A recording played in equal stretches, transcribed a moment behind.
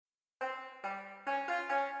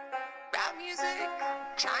music?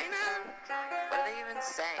 China? What are they even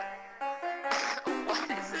saying?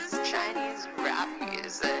 What is this Chinese rap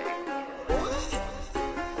music?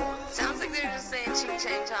 Sounds like they're just saying ching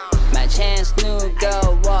chang chong. My chance new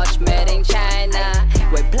girl watch made in China.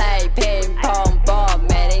 We play ping pong ball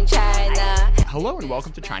made in China. Hello and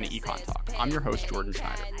welcome to China Econ Talk. I'm your host, Jordan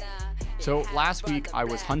Schneider. So last week I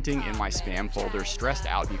was hunting in my spam folder, stressed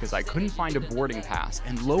out because I couldn't find a boarding pass,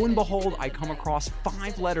 and lo and behold, I come across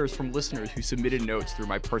 5 letters from listeners who submitted notes through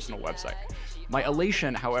my personal website. My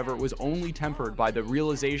elation, however, was only tempered by the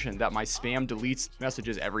realization that my spam deletes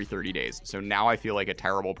messages every 30 days. So now I feel like a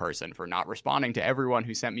terrible person for not responding to everyone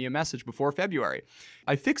who sent me a message before February.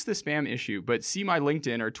 I fixed the spam issue, but see my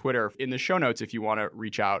LinkedIn or Twitter in the show notes if you want to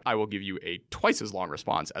reach out. I will give you a twice as long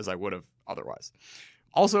response as I would have otherwise.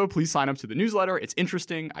 Also, please sign up to the newsletter. It's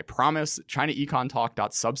interesting, I promise.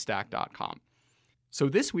 ChinaEconTalk.substack.com. So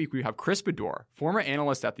this week we have Chris Baddour, former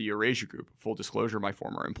analyst at the Eurasia Group, full disclosure, my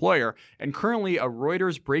former employer, and currently a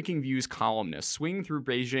Reuters Breaking Views columnist swinging through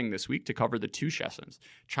Beijing this week to cover the two sessions,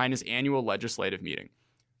 China's annual legislative meeting.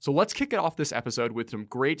 So let's kick it off this episode with some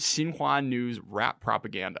great Xinhua News rap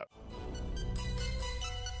propaganda.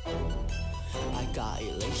 I got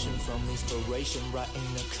elation from inspiration, writing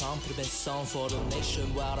a compliment song for the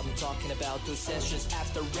nation. While I'm talking about 2 sessions,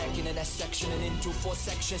 after ranking in that section and into 4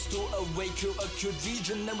 sections to awake your acute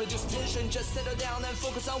vision and reduce tension. Just settle down and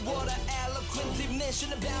focus on what I eloquently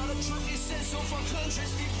mention about the truth essential for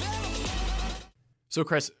countries development. So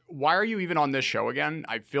Chris, why are you even on this show again?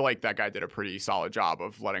 I feel like that guy did a pretty solid job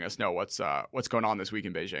of letting us know what's going on this week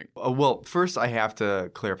in Beijing. Well, first I have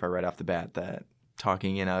to clarify right off the bat that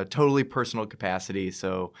talking in a totally personal capacity,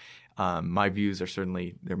 so my views are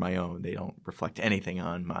certainly, they're my own. They don't reflect anything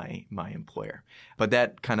on my employer. But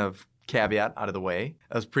that kind of caveat out of the way,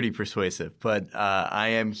 that was pretty persuasive. But I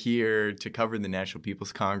am here to cover the National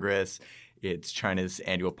People's Congress. It's China's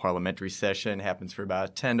annual parliamentary session. It happens for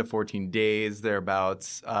about 10 to 14 days,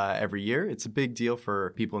 thereabouts, every year. It's a big deal for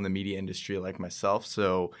people in the media industry like myself,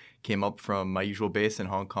 so came up from my usual base in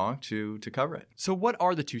Hong Kong to cover it. So what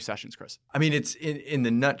are the two sessions, Chris? I mean, it's in the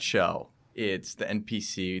nutshell, it's the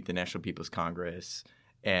NPC, the National People's Congress,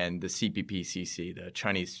 and the CPPCC, the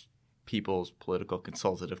Chinese People's Political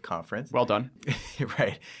Consultative Conference. Well done.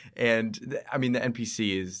 Right. And the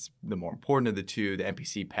NPC is the more important of the two. The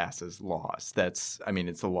NPC passes laws. It's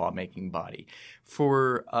a lawmaking body.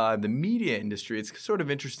 For the media industry, it's sort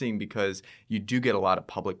of interesting because you do get a lot of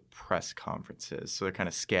public press conferences. So they're kind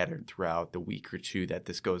of scattered throughout the week or two that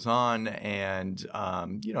this goes on. And,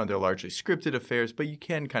 they're largely scripted affairs, but you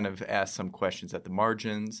can kind of ask some questions at the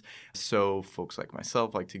margins. So folks like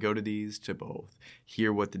myself like to go to these to both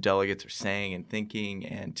hear what the delegates are saying and thinking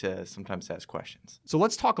and to sometimes ask questions. So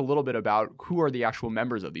let's talk a little bit about who are the actual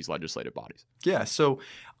members of these legislative bodies. Yeah, so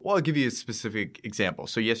I'll give you a specific example.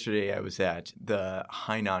 So yesterday I was at the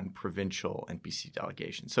Hainan provincial NPC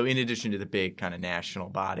delegation. So in addition to the big kind of national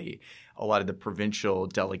body, a lot of the provincial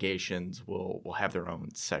delegations will have their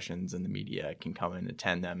own sessions and the media can come and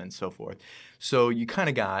attend them and so forth. So you kind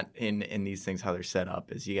of got in these things, how they're set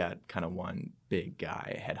up is you got kind of one big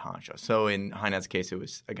guy, head honcho. So in Hainan's case, it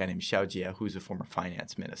was a guy named Xiao Jie, who's a former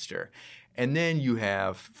finance minister. And then you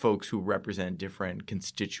have folks who represent different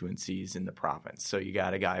constituencies in the province. So you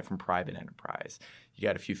got a guy from private enterprise. You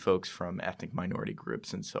got a few folks from ethnic minority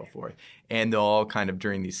groups and so forth. And they'll all kind of,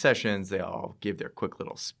 during these sessions, they all give their quick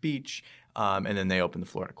little speech. And then they open the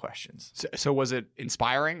floor to questions. So was it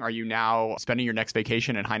inspiring? Are you now spending your next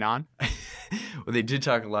vacation in Hainan? Well, they did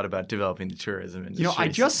talk a lot about developing the tourism industry. I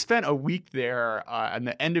just spent a week there at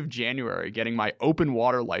the end of January getting my open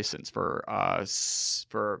water license for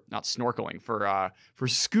not snorkeling, for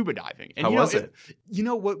scuba diving. And how was it? You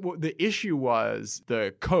know what the issue was?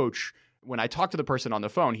 The coach, when I talked to the person on the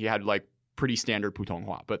phone, he had like pretty standard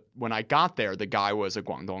Putonghua. But when I got there, the guy was a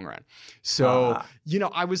Guangdongren. So,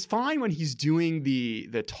 I was fine when he's doing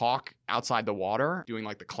the talk outside the water, doing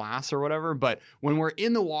like the class or whatever. But when we're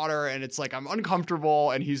in the water and it's like I'm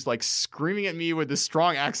uncomfortable and he's like screaming at me with this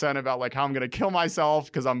strong accent about like how I'm going to kill myself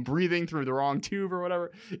because I'm breathing through the wrong tube or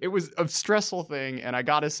whatever, it was a stressful thing. And I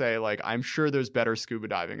got to say, like, I'm sure there's better scuba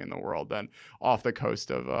diving in the world than off the coast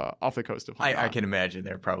of Hainan. I can imagine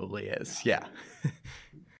there probably is. Yeah.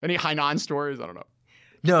 Any Hainan stories? I don't know.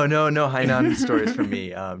 No Hainan stories for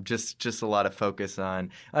me. Just a lot of focus on,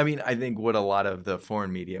 I think what a lot of the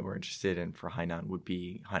foreign media were interested in for Hainan would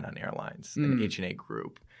be Hainan Airlines, an H&A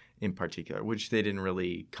group in particular, which they didn't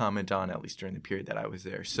really comment on, at least during the period that I was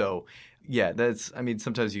there. So, yeah,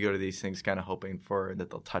 sometimes you go to these things kind of hoping for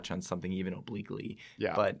that they'll touch on something even obliquely.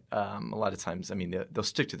 Yeah. But a lot of times, they'll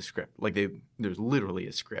stick to the script. Like there's literally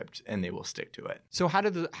a script, and they will stick to it. So how do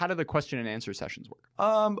the question and answer sessions work?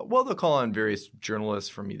 Well, they'll call on various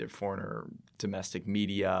journalists from either foreign or domestic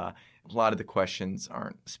media. A lot of the questions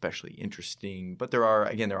aren't especially interesting, but there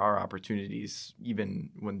are opportunities,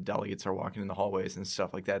 even when delegates are walking in the hallways and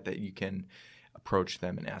stuff like that you can approach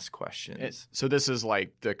them and ask questions. So this is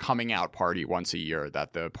like the coming out party once a year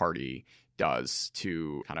that the party does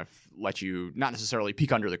to kind of let you not necessarily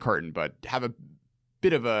peek under the curtain, but have a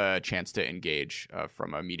bit of a chance to engage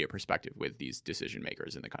from a media perspective with these decision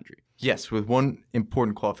makers in the country. Yes, with one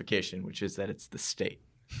important qualification, which is that it's the state.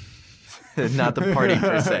 Not the party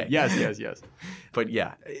per se. Yes. But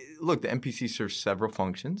yeah, look, the NPC serves several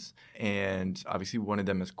functions, and obviously one of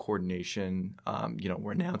them is coordination.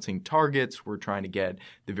 We're announcing targets. We're trying to get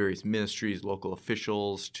the various ministries, local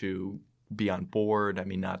officials to be on board. I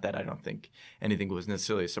mean, not that I don't think anything was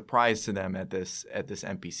necessarily a surprise to them at this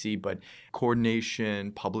NPC, but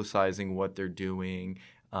coordination, publicizing what they're doing.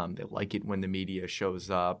 They like it when the media shows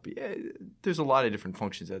up. Yeah, there's a lot of different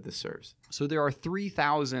functions that this serves. So there are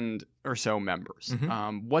 3,000 or so members.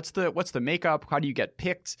 Mm-hmm. What's the makeup? How do you get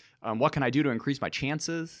picked? What can I do to increase my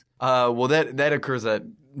chances? Well, that occurs at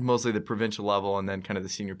mostly the provincial level, and then kind of the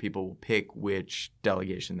senior people will pick which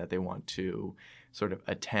delegation that they want to sort of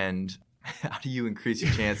attend. How do you increase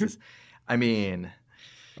your chances? I mean...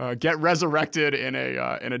 get resurrected in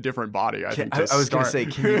a different body. I was going to say,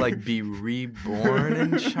 can you be reborn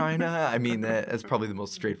in China? I mean, that's probably the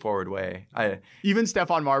most straightforward way. Even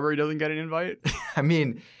Stefan Marbury doesn't get an invite? I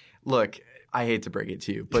mean, look, I hate to break it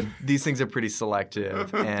to you, but these things are pretty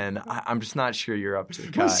selective, and I'm just not sure you're up to the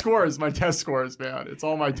cut. My test scores, man. It's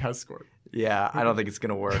all my test scores. Yeah, I don't think it's going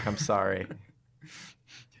to work. I'm sorry.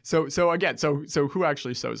 So who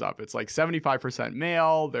actually shows up? It's like 75%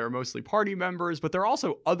 male. They're mostly party members, but there are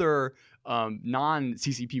also other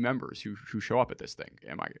non-CCP members who show up at this thing.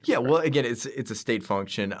 Am I? Yeah. Well, again, it's a state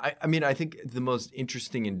function. I think the most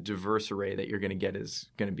interesting and diverse array that you're going to get is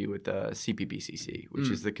going to be with the CPBCC, which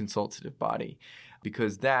is the consultative body,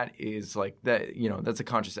 because that is that's a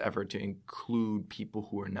conscious effort to include people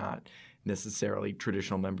who are not necessarily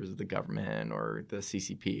traditional members of the government or the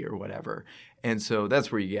CCP or whatever. And so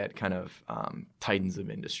that's where you get kind of titans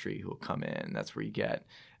of industry who will come in. That's where you get,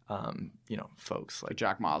 folks like the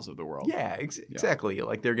Jack Ma's of the world. Yeah, exactly.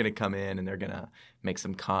 Like they're going to come in and they're going to make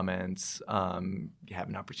some comments. You have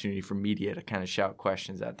an opportunity for media to kind of shout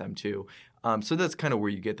questions at them too. So that's kind of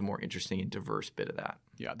where you get the more interesting and diverse bit of that.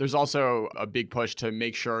 Yeah, there's also a big push to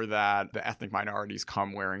make sure that the ethnic minorities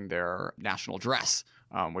come wearing their national dress,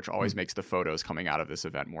 which always makes the photos coming out of this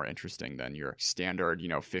event more interesting than your standard,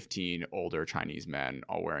 15 older Chinese men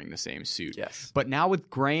all wearing the same suit. Yes. But now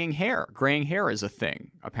with graying hair is a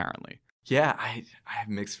thing, apparently. Yeah, I have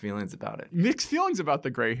mixed feelings about it. Mixed feelings about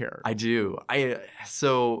the gray hair. I do.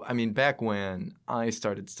 Back when I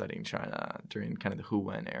started studying China during kind of the Hu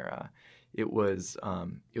Wen era, it was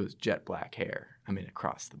jet black hair.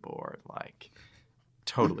 Across the board,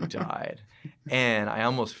 totally dyed. And I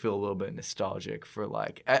almost feel a little bit nostalgic for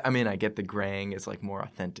I get the graying is more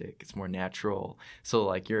authentic. It's more natural.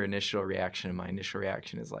 So your initial reaction and my initial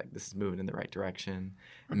reaction is this is moving in the right direction.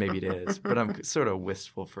 And maybe it is. But I'm sort of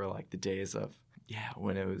wistful for the days of,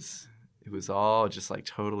 when it was all just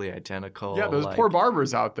totally identical. Yeah, those poor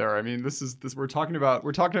barbers out there. This we're talking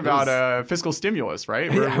about fiscal stimulus,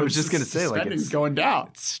 right? I was just going to say spending's going down.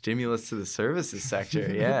 It's stimulus to the services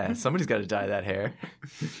sector. Yeah, somebody's got to dye that hair.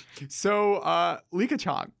 So Li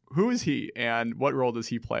Keqiang, who is he, and what role does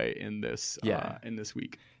he play in this? In this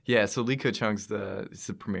week? Yeah, so Li Keqiang's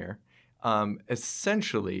the premier.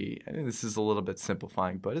 Essentially, this is a little bit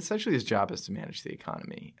simplifying, but essentially his job is to manage the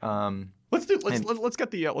economy. Let's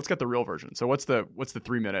get the real version. So what's the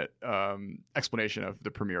 3-minute explanation of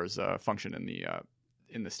the premier's function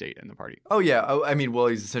in the state and the party? Oh yeah,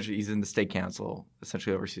 he's in the state council.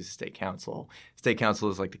 Essentially oversees the state council. State council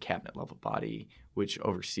is like the cabinet level body, which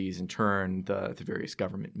oversees in turn the various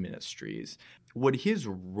government ministries. What his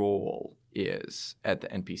role is at the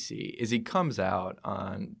NPC is he comes out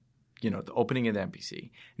on the opening of the NPC,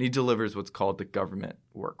 and he delivers what's called the government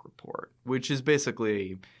work report, which is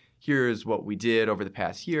basically, here's what we did over the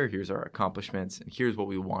past year, here's our accomplishments, and here's what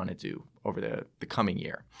we want to do over the coming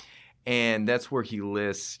year. And that's where he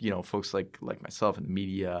lists, folks like myself and the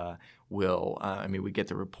media will, we get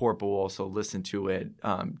the report, but we'll also listen to it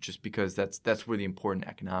just because that's where the important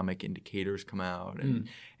economic indicators come out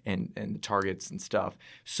and the targets and stuff.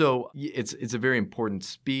 So it's a very important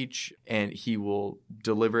speech, and he will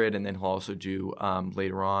deliver it, and then he'll also do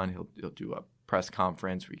later on he'll do a press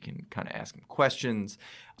conference where you can kind of ask him questions.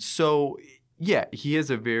 So yeah, he has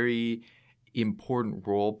a very important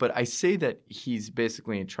role, but I say that he's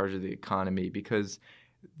basically in charge of the economy because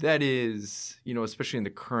that is, especially in the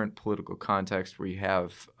current political context where you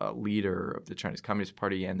have a leader of the Chinese Communist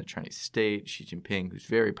Party and the Chinese state, Xi Jinping, who's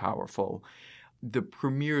very powerful, the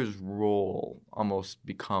premier's role almost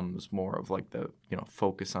becomes more of like the,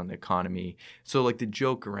 focus on the economy. So like the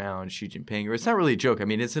joke around Xi Jinping, or it's not really a joke. I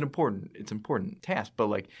mean, it's an important task, but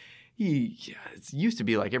like it used to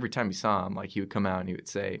be like every time you saw him, like he would come out and he would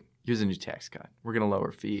say, here's a new tax cut. We're going to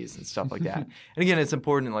lower fees and stuff like that. And again, it's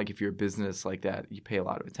important, like if you're a business like that, you pay a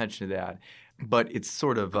lot of attention to that. But it's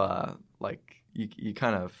sort of like you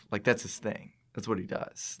kind of like that's his thing. That's what he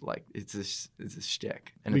does. Like it's a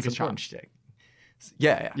shtick, and it's an important shtick.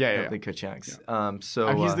 Yeah. Li Keqiang's.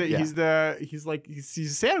 Yeah.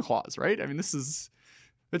 He's Santa Claus, right? I mean, this is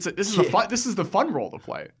the fun role to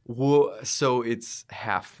play. Well, so it's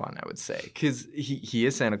half fun, I would say, because he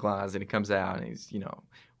is Santa Claus, and he comes out and he's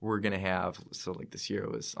we're going to have, so like this year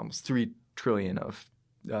it was almost $3 trillion of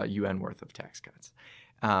UN worth of tax cuts.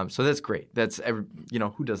 So that's great. That's,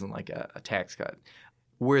 who doesn't like a tax cut?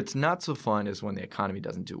 Where it's not so fun is when the economy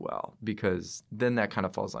doesn't do well, because then that kind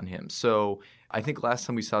of falls on him. So I think last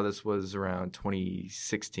time we saw this was around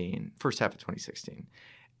 2016, first half of 2016.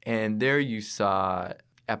 And there you saw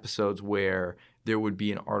episodes where there would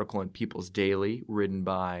be an article in People's Daily written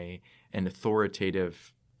by an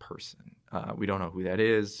authoritative person. We don't know who that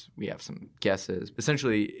is. We have some guesses.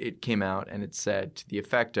 Essentially, it came out and it said to the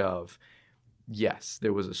effect of, yes,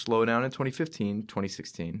 there was a slowdown in 2015,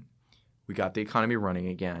 2016. We got the economy running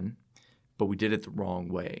again, but we did it the wrong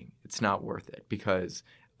way. It's not worth it because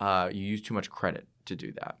you use too much credit to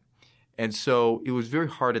do that. And so it was very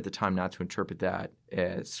hard at the time not to interpret that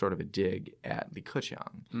as sort of a dig at Li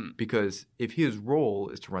Keqiang because if his role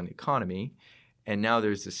is to run the economy, and now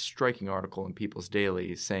there's this striking article in People's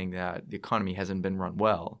Daily saying that the economy hasn't been run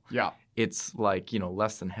well. Yeah, it's like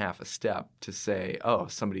less than half a step to say, oh,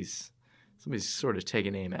 somebody's sort of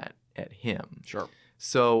taking aim at him. Sure.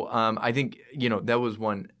 So I think that was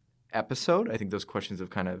one episode. I think those questions have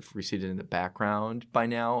kind of receded in the background by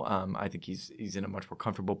now. I think he's in a much more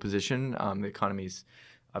comfortable position. The economy's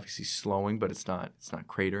obviously slowing, but it's not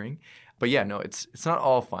cratering. But yeah, no, it's not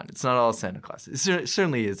all fun. It's not all Santa Claus. It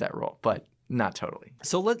certainly is that role, but not totally.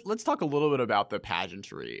 So let's talk a little bit about the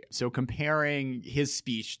pageantry. So comparing his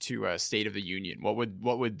speech to a State of the Union, what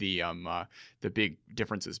would the big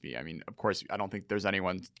differences be? I mean, of course, I don't think there's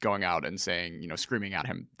anyone going out and saying, screaming at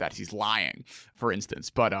him that he's lying, for instance.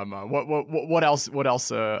 But what else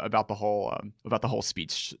about the whole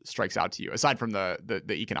speech strikes out to you aside from the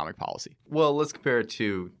economic policy? Well, let's compare it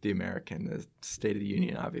to the State of the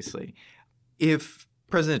Union. Obviously, if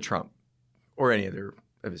President Trump or any other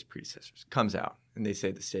of his predecessors comes out and they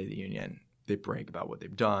say the State of the Union, they brag about what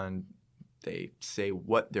they've done, they say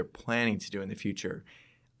what they're planning to do in the future.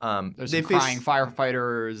 There's crying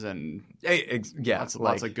firefighters and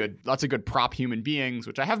lots of good prop human beings,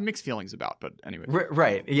 which I have mixed feelings about. But anyway,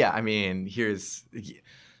 right? Yeah, I mean,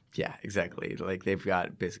 exactly. Like they've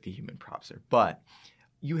got basically human props there, but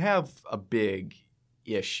you have a big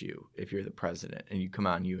issue if you're the president and you come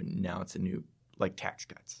out and you announce a new tax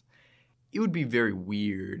cuts. It would be very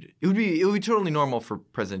weird. It would be totally normal for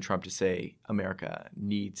President Trump to say America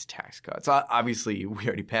needs tax cuts. Obviously, we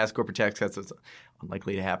already passed corporate tax cuts. So it's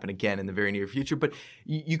unlikely to happen again in the very near future. But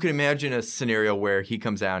you can imagine a scenario where he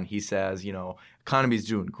comes out and he says, economy's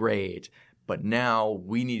doing great, but now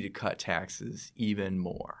we need to cut taxes even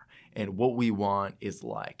more. And what we want is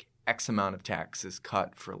X amount of taxes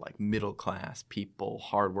cut for middle class people,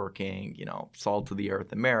 hardworking, salt of the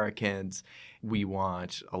earth Americans. We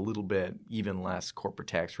want a little bit even less corporate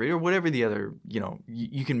tax rate or whatever the other,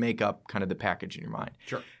 you can make up kind of the package in your mind.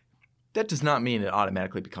 Sure. That does not mean it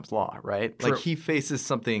automatically becomes law, right? True. He faces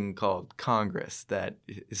something called Congress that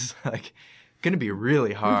is going to be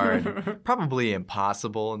really hard, probably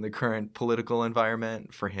impossible in the current political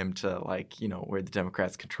environment for him to where the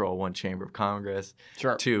Democrats control one chamber of Congress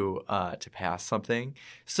to pass something.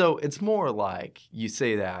 So it's more you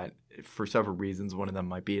say that for several reasons. One of them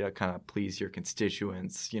might be to kind of please your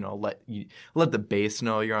constituents, let the base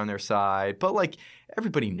know you're on their side. But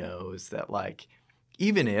everybody knows that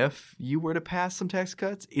even if you were to pass some tax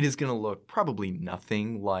cuts, it is going to look probably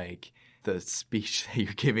nothing like the speech that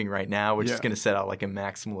you're giving right now, which is going to set out like a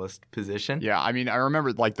maximalist position. Yeah, I mean, I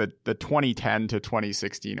remember like the 2010 to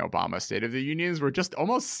 2016 Obama State of the Unions were just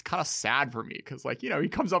almost kind of sad for me because, like, he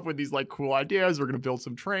comes up with these like cool ideas. We're going to build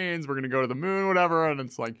some trains. We're going to go to the moon, whatever. And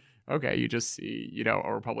it's like, okay, you just see,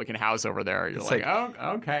 a Republican House over there. You're like, oh,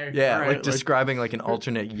 okay. Yeah, right. like describing like an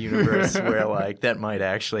alternate universe where like that might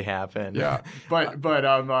actually happen. Yeah, but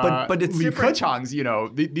it's Li Keqiang's,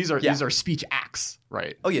 these are speech acts,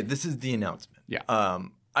 right? Oh yeah, this is the announcement. Yeah.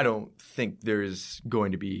 I don't think there's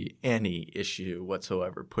going to be any issue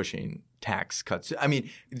whatsoever pushing tax cuts. I mean,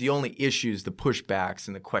 the only issues, the pushbacks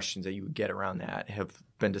and the questions that you would get around that have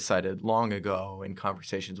been decided long ago in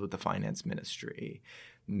conversations with the finance ministry,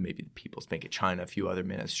 maybe the People's Bank of China, a few other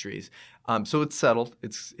ministries. So it's settled.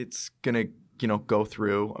 It's going to go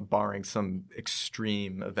through, barring some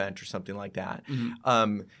extreme event or something like that.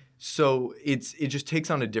 Mm-hmm. So it just takes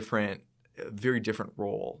on a very different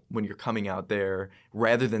role when you're coming out there,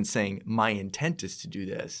 rather than saying my intent is to do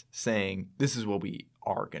this, saying this is what we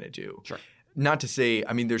are going to do. Sure. Not to say,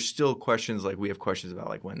 I mean, there's still questions, like we have questions about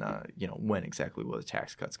like when exactly will the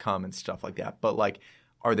tax cuts come and stuff like that. But like,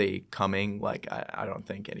 are they coming? Like, I don't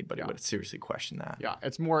think anybody would seriously question that. Yeah,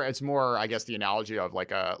 it's more. I guess the analogy of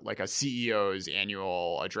like a CEO's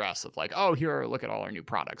annual address of like, oh, here, look at all our new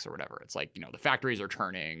products or whatever. It's like, the factories are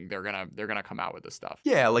turning. They're gonna come out with this stuff.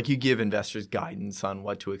 Yeah, like you give investors guidance on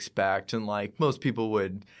what to expect, and like most people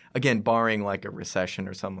would, again, barring like a recession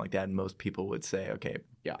or something like that, most people would say, okay,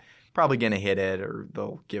 yeah, probably gonna hit it, or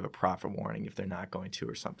they'll give a profit warning if they're not going to,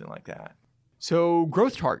 or something like that. So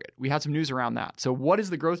growth target, we had some news around that. So what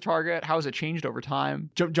is the growth target? How has it changed over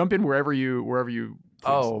time? Jump in wherever you. Please.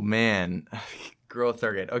 Oh man, growth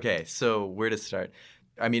target. Okay, so where to start?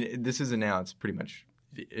 I mean, this is announced pretty much.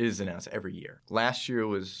 It is announced every year. Last year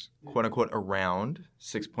was quote unquote around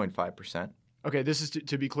 6.5%. Okay, this is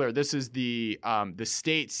to be clear. This is the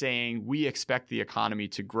state saying we expect the economy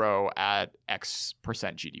to grow at X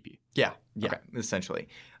percent GDP. Yeah, okay. Essentially.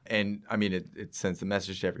 And I mean, it sends the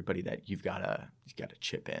message to everybody that you've got to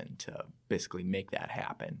chip in to basically make that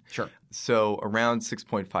happen. Sure. So around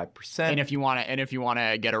 6.5%. And if you want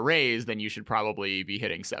to get a raise, then you should probably be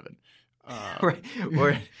hitting 7. Right.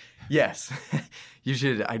 Or yes, you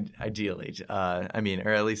should ideally. I mean,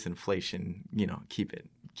 or at least inflation. Keep it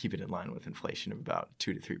in line with inflation of about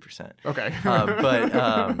 2 to 3%. Okay.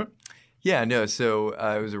 Yeah, no. So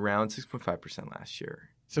it was around 6.5% last year.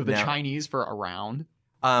 So the Chinese for around.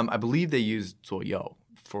 I believe they used Zuoyou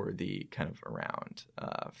for the kind of around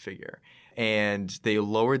figure. And they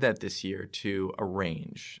lowered that this year to a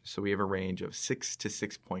range. So we have a range of 6 to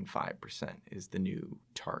 6.5% is the new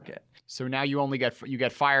target. So now you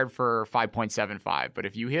get fired for 5.75, but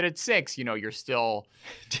if you hit at 6, you're still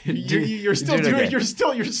you're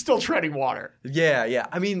still treading water. Yeah.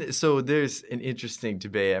 I mean, so there's an interesting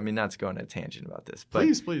debate. I mean, not to go on a tangent about this, but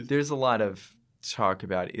please. There's a lot of talk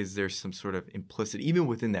about, is there some sort of implicit, even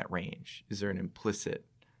within that range, is there an implicit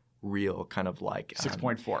real kind of like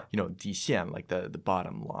 6.4, dixian, like the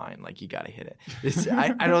bottom line, like you got to hit it.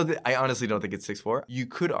 I honestly don't think it's 6.4. You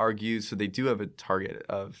could argue, so they do have a target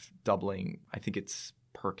of doubling, I think it's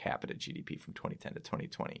per capita GDP from 2010 to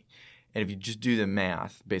 2020. And if you just do the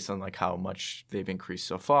math based on like how much they've increased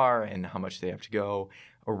so far and how much they have to go,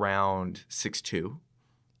 around 6.2.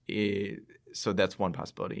 So that's one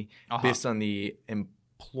possibility. Based on the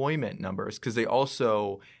employment numbers, because they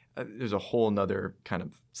also there's a whole nother kind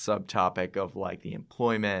of subtopic of like the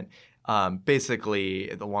employment.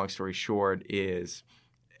 Basically, the long story short is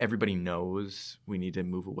everybody knows we need to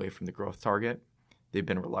move away from the growth target. They've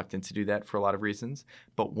been reluctant to do that for a lot of reasons.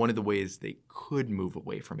 But one of the ways they could move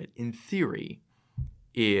away from it, in theory,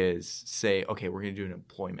 is say, okay, we're going to do an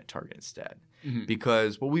employment target instead. Mm-hmm.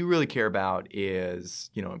 Because what we really care about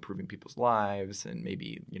is, improving people's lives and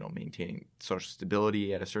maybe, maintaining social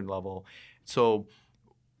stability at a certain level. So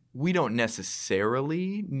we don't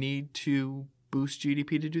necessarily need to boost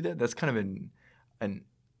GDP to do that. That's kind of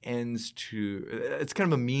it's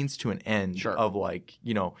kind of a means to an end. Sure. Of like,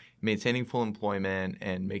 maintaining full employment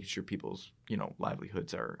and making sure people's,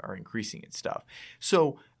 livelihoods are increasing and stuff.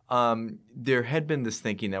 So there had been this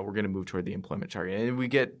thinking that we're going to move toward the employment target. And we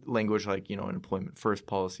get language like, an employment first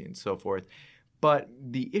policy and so forth. But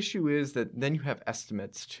the issue is that then you have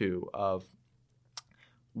estimates too of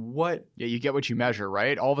what. Yeah, you get what you measure,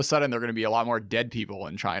 right? All of a sudden, there are going to be a lot more dead people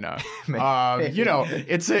in China. Employment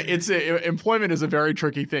is a very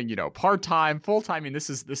tricky thing. Part-time, full-time. I mean, this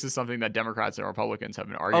is something that Democrats and Republicans have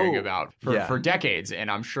been arguing about for decades. And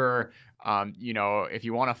I'm sure, if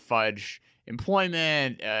you want to fudge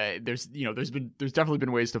employment. There's definitely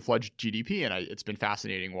been ways to fudge GDP, and it's been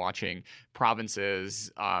fascinating watching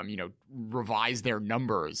provinces, revise their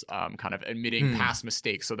numbers, kind of admitting past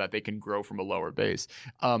mistakes so that they can grow from a lower base.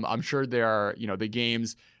 I'm sure there are, the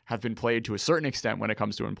games have been played to a certain extent when it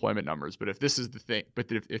comes to employment numbers. But if this is the thing,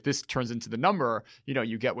 if this turns into the number,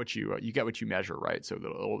 you get what you measure, right?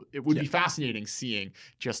 So it would be fascinating seeing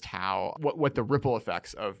just what the ripple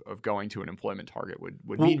effects of going to an employment target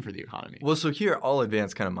would mean for the economy. Well, so here I'll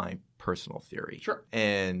advance kind of my personal theory. Sure.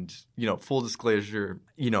 And full disclosure,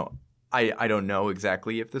 I don't know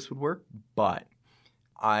exactly if this would work, but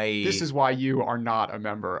This is why you are not a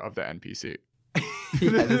member of the NPC.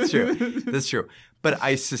 Yeah, that's true. That's true. But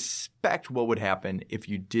I suspect what would happen if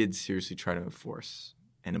you did seriously try to enforce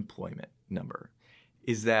an employment number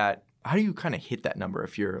is that how do you kind of hit that number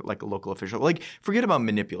if you're like a local official? Like, forget about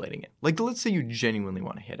manipulating it. Like, let's say you genuinely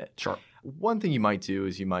want to hit it. Sure. One thing you might do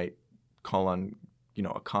is you might call on,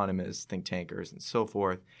 economists, think tankers, and so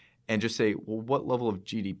forth, and just say, well, what level of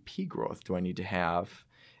GDP growth do I need to have?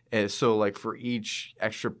 So, like, for each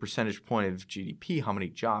extra percentage point of GDP, how many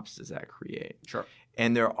jobs does that create? Sure.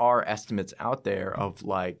 And there are estimates out there of,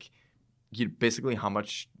 like, basically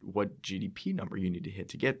what GDP number you need to hit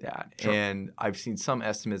to get that. Sure. And I've seen some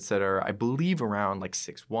estimates that are, I believe, around, like,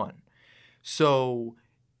 6.1. So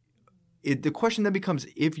the question then becomes,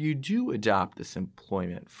 if you do adopt this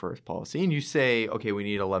employment first policy and you say, okay, we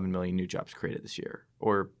need 11 million new jobs created this year,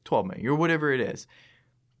 or 12 million, or whatever it is,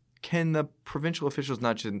 can the provincial officials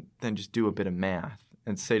not then just do a bit of math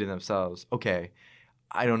and say to themselves, okay,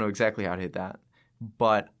 I don't know exactly how to hit that,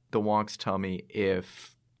 but the wonks tell me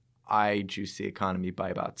if I juice the economy by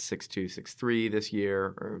about 6.2, 6.3 this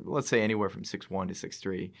year, or let's say anywhere from 6.1 to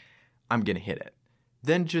 6.3, I'm going to hit it.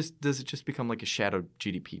 Then does it just become like a shadow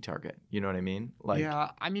GDP target? You know what I mean? Like, yeah,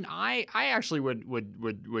 I mean, I actually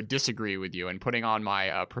would disagree with you. And putting on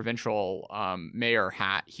my provincial mayor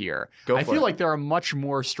hat here, I feel like there are much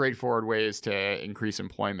more straightforward ways to increase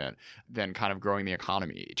employment than kind of growing the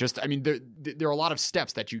economy. There are a lot of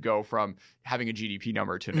steps that you go from having a GDP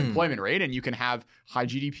number to an employment rate, and you can have high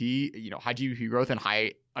GDP growth and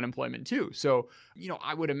high unemployment too. So,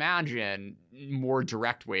 I would imagine more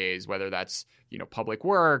direct ways, whether that's, public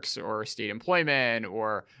works or state employment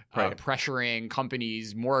or pressuring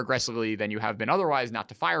companies more aggressively than you have been otherwise not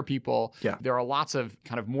to fire people. Yeah. There are lots of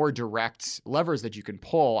kind of more direct levers that you can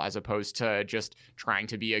pull as opposed to just trying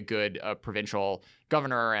to be a good provincial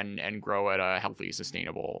governor and grow at a healthy,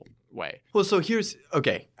 sustainable way. Well, so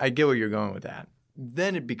okay, I get where you're going with that.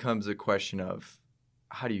 Then it becomes a question of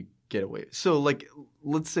how do you get away? So, like,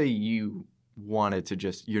 let's say you wanted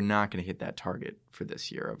to you're not going to hit that target for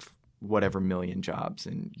this year of whatever million jobs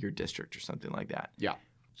in your district or something like that. Yeah.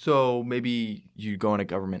 So maybe you go on a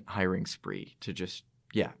government hiring spree to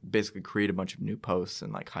basically create a bunch of new posts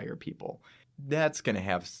and like hire people. That's going to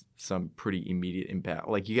have some pretty immediate impact.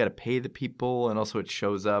 Like, you got to pay the people, and also it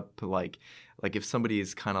shows up like if somebody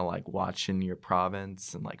is kind of like watching your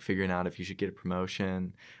province and like figuring out if you should get a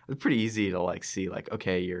promotion, it's pretty easy to like see like,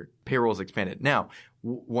 okay, your payroll's expanded. Now,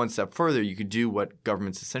 one step further, you could do what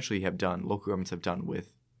governments essentially have done, local governments have done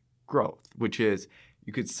with growth, which is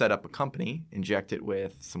you could set up a company, inject it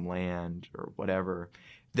with some land or whatever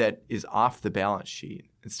that is off the balance sheet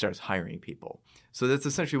and starts hiring people. So that's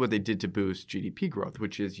essentially what they did to boost GDP growth,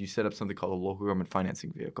 which is you set up something called a local government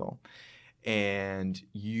financing vehicle. And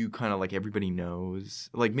you kind of like, everybody knows,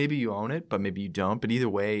 like, maybe you own it, but maybe you don't. But either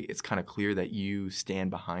way, it's kind of clear that you stand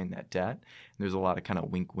behind that debt. And there's a lot of kind of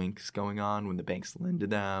wink-winks going on when the banks lend to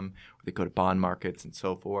them, or they go to bond markets and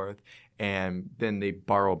so forth. And then they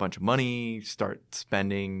borrow a bunch of money, start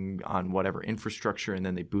spending on whatever infrastructure, and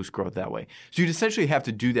then they boost growth that way. So you'd essentially have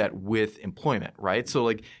to do that with employment, right? So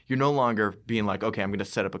like, you're no longer being like, okay, I'm going to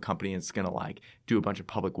set up a company and it's going to like do a bunch of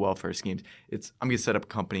public welfare schemes. I'm going to set up a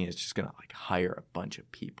company and it's just going to like hire a bunch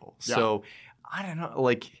of people. Yeah. So I don't know,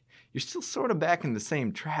 like, you're still sort of back in the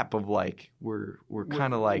same trap of like we're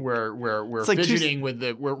kind of like we're fidgeting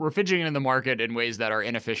we're fidgeting in the market in ways that are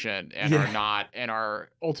inefficient and are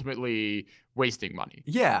ultimately wasting money.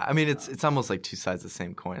 Yeah, I mean it's almost like two sides of the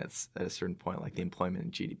same coin. It's at a certain point, like the employment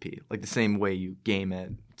and GDP, like the same way you game it,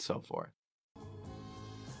 and so forth.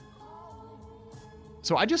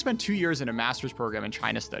 So I just spent 2 years in a master's program in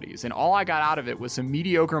China studies, and all I got out of it was some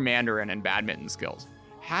mediocre Mandarin and badminton skills.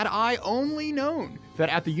 Had I only known that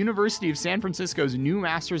at the University of San Francisco's new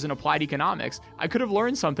Masters in Applied Economics, I could have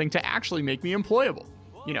learned something to actually make me employable.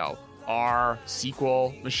 R,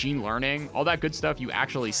 SQL, machine learning, all that good stuff you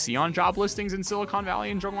actually see on job listings in Silicon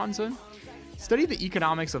Valley and Zhongguancun. Study the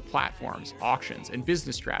economics of platforms, auctions, and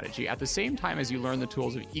business strategy at the same time as you learn the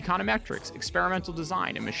tools of econometrics, experimental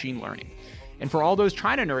design, and machine learning. And for all those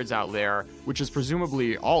China nerds out there, which is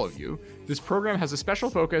presumably all of you, this program has a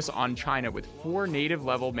special focus on China with 4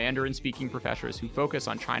 native-level Mandarin-speaking professors who focus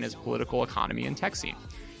on China's political economy and tech scene.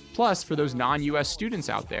 Plus, for those non-US students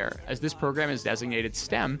out there, as this program is designated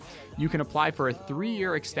STEM, you can apply for a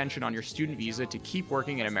 3-year extension on your student visa to keep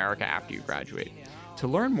working in America after you graduate. To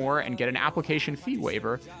learn more and get an application fee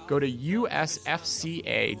waiver, go to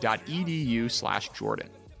usfca.edu/Jordan.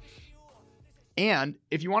 And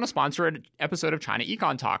if you want to sponsor an episode of China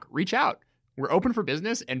Econ Talk, reach out. We're open for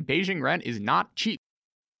business, and Beijing rent is not cheap.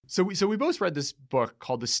 So we both read this book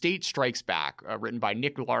called The State Strikes Back, written by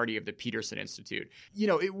Nick Lardy of the Peterson Institute. You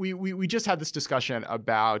know, we just had this discussion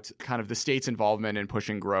about kind of the state's involvement in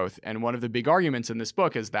pushing growth. And one of the big arguments in this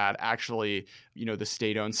book is that actually, you know, the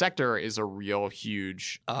state-owned sector is a real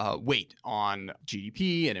huge weight on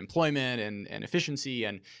GDP and employment and efficiency.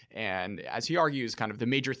 And as he argues, kind of the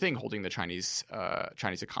major thing holding the Chinese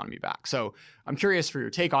economy back. So I'm curious for your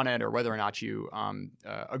take on it, or whether or not you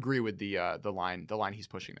agree with the line he's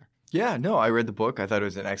pushing there. Yeah, no, I read the book. I thought it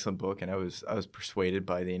was an excellent book, and I was persuaded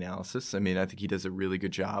by the analysis. I mean, I think he does a really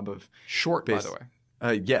good job of short, by the way.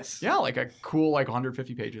 Yes. Yeah, like a cool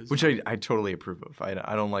 150 pages. Which I totally approve of.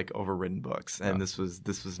 I don't like overwritten books, and this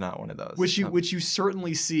was not one of those. Which you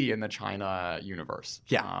certainly see in the China universe.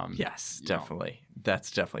 Yeah. Yes, definitely. That's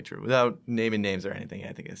definitely true. Without naming names or anything,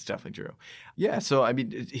 I think it's definitely true. Yeah. So I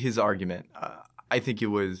mean, his argument, I think it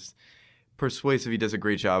was persuasive. He does a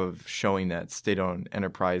great job of showing that state-owned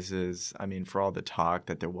enterprises, I mean, for all the talk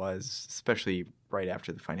that there was, especially right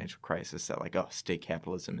after the financial crisis, that state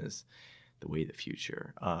capitalism is the way of the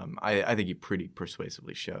future. I think he pretty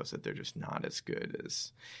persuasively shows that they're just not as good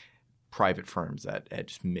as private firms at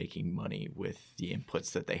just making money with the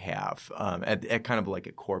inputs that they have at kind of like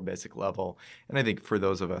a core basic level. And I think for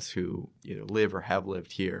those of us who either live or have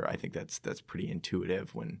lived here, I think that's pretty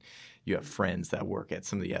intuitive when you have friends that work at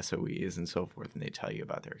some of the SOEs and so forth, and they tell you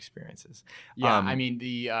about their experiences. Yeah, I mean,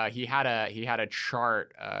 he had a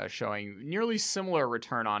chart showing nearly similar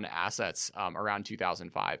return on assets around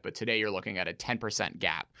 2005, but today you're looking at a 10%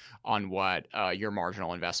 gap on what your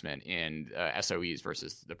marginal investment in SOEs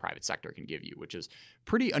versus the private sector can give you, which is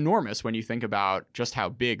pretty enormous when you think about just how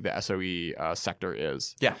big the SOE sector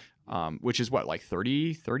is. Yeah. Which is what, like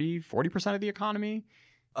 40% of the economy?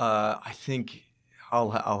 I think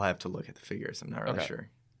I'll have to look at the figures. I'm not really sure.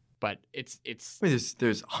 But it's I mean,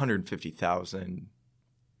 there's 150,000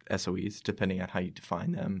 SOEs, depending on how you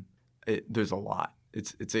define them. There's a lot.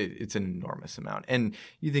 It's an enormous amount. And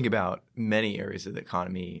you think about many areas of the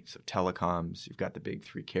economy, so telecoms, you've got the big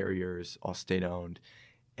 3 carriers, all state-owned,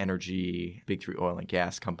 energy, big 3 oil and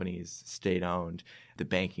gas companies, state-owned, the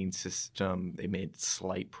banking system, they made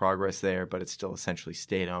slight progress there, but it's still essentially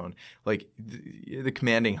state-owned. Like the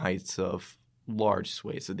commanding heights of large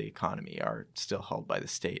swathes of the economy are still held by the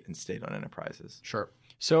state and state-owned enterprises. Sure.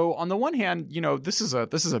 So on the one hand, you know, this is a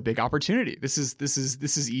big opportunity. This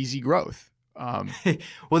is easy growth. Well,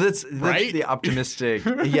 that's right? the optimistic.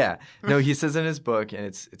 Yeah. No, he says in his book, and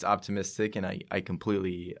it's optimistic, and I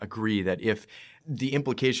completely agree that if the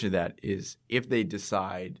implication of that is if they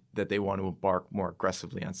decide that they want to embark more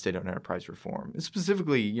aggressively on state-owned enterprise reform, and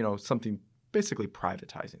specifically, you know, something basically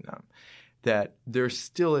privatizing them, that there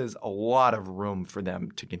still is a lot of room for them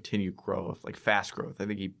to continue growth, like fast growth. I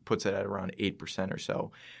think he puts it at around 8% or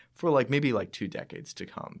so for maybe 2 decades to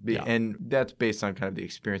come. Yeah. And that's based on kind of the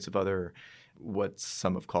experience of other what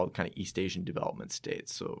some have called kind of East Asian development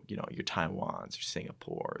states. So, you know, your Taiwans, your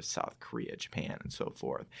Singapore, South Korea, Japan, and so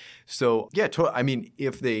forth. So, yeah, I mean,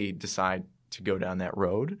 if they decide to go down that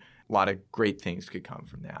road, a lot of great things could come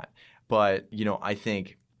from that. But, you know, I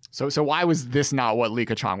think So why was this not what Li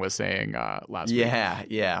Keqiang was saying last week?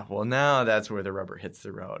 Yeah. Well, now that's where the rubber hits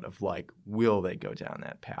the road of will they go down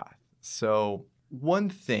that path? So one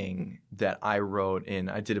thing that I wrote,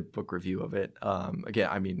 and I did a book review of it, again,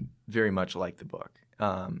 I mean, very much like the book.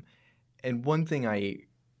 And one thing I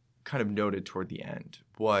kind of noted toward the end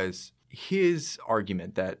was his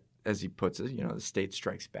argument that, as he puts it, you know, the state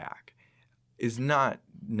strikes back is not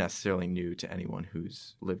necessarily new to anyone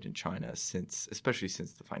who's lived in China especially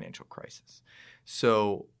since the financial crisis.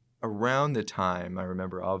 So around the time, I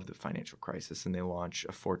remember, of the financial crisis, and they launched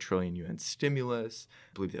a 4 trillion yuan stimulus.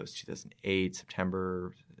 I believe that was 2008,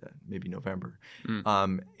 September, maybe November.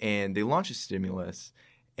 And they launched a stimulus,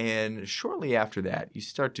 and shortly after that, you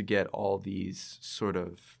start to get all these sort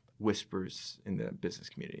of whispers in the business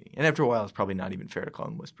community. And after a while, it's probably not even fair to call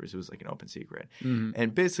them whispers. It was like an open secret. Mm-hmm.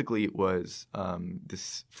 And basically it was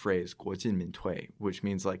this phrase, 国进民退, which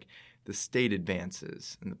means the state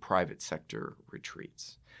advances and the private sector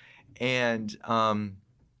retreats. And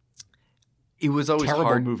it was always Terrible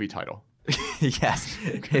hard. movie title. Yes,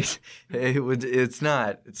 it's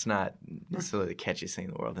not necessarily the catchiest thing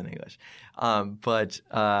in the world in English,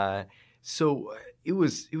 so it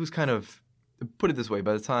was kind of, put it this way.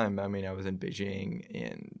 By the time I was in Beijing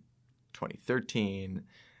in 2013,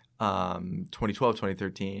 2012,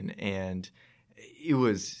 2013, and it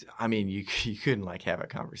was, you couldn't like have a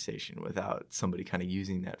conversation without somebody kind of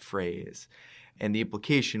using that phrase, and the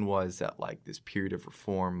implication was that like this period of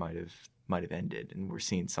reform might have ended and we're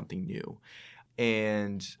seeing something new.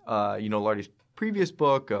 And, Lardy's previous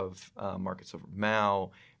book of Markets Over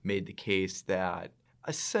Mao made the case that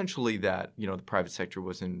essentially that, the private sector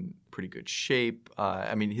was in pretty good shape.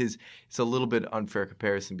 It's a little bit unfair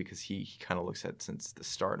comparison because he kind of looks at since the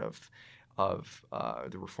start of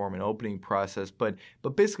the reform and opening process. But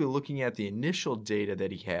basically looking at the initial data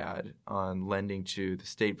that he had on lending to the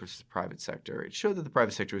state versus the private sector, it showed that the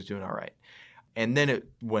private sector was doing all right. And then it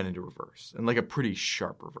went into reverse, and like a pretty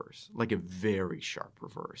sharp reverse, like a very sharp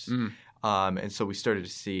reverse. And so we started to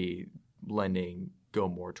see lending go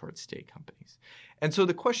more towards state companies. And so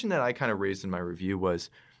the question that I kind of raised in my review was,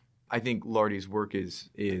 I think Lardy's work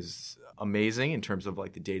is amazing in terms of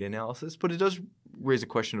like the data analysis, but it does raise a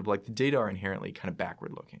question of like the data are inherently kind of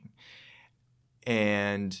backward looking.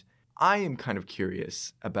 And I am kind of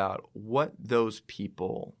curious about what those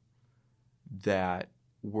people that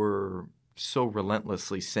were so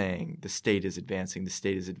relentlessly saying the state is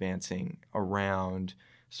advancing around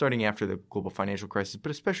starting after the global financial crisis, but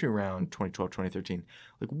especially around 2012, 2013,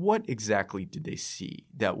 like what exactly did they see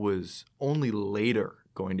that was only later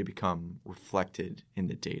going to become reflected in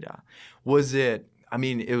the data? Was it,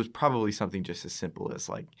 it was probably something just as simple as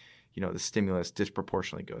like, the stimulus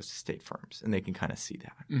disproportionately goes to state firms and they can kind of see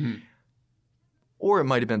that. Mm-hmm. Or it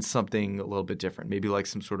might have been something a little bit different, maybe like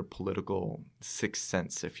some sort of political sixth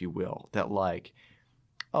sense, if you will, that like,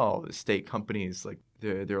 the state companies, like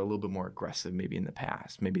they're a little bit more aggressive maybe in the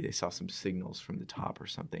past. Maybe they saw some signals from the top or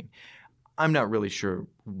something. I'm not really sure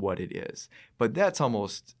what it is, but that's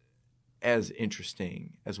almost as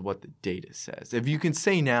interesting as what the data says. If you can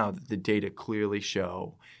say now that the data clearly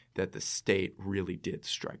show that the state really did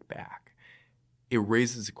strike back, it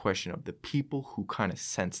raises the question of the people who kind of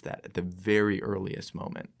sense that at the very earliest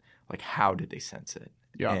moment. Like, how did they sense it?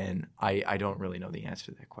 Yeah. And I don't really know the answer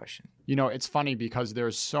to that question. It's funny because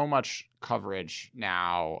there's so much coverage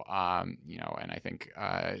now, and I think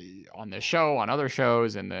on this show, on other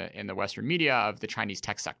shows, in the Western media of the Chinese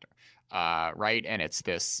tech sector, right? And it's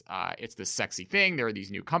this sexy thing. There are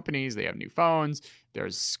these new companies. They have new phones.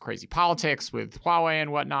 There's crazy politics with Huawei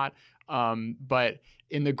and whatnot. But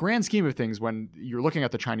in the grand scheme of things, when you're looking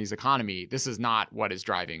at the Chinese economy, this is not what is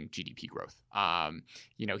driving GDP growth.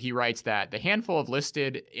 He writes that the handful of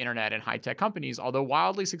listed internet and high-tech companies, although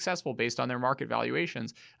wildly successful based on their market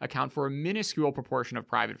valuations, account for a minuscule proportion of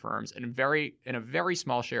private firms and a very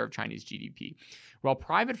small share of Chinese GDP. While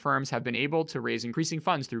private firms have been able to raise increasing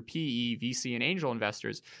funds through PE, VC, and angel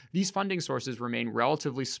investors, these funding sources remain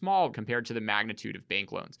relatively small compared to the magnitude of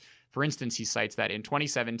bank loans. For instance, he cites that in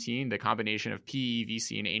 2017, the combination of PE,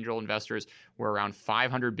 VC, and angel investors were around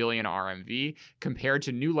 500 billion RMB, compared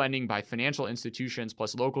to new lending by financial institutions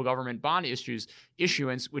plus local government bond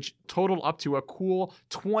issuance, which totaled up to a cool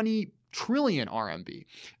 20 trillion RMB.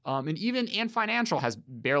 And even Ant Financial has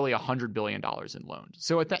barely $100 billion in loans.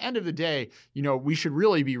 So at the end of the day, we should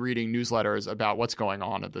really be reading newsletters about what's going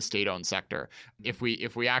on at the state-owned sector if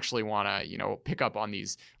we actually want to, pick up on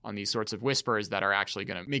these sorts of whispers that are actually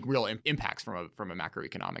going to make real impacts from a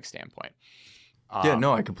macroeconomic standpoint. Yeah,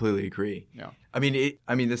 no, I completely agree. Yeah.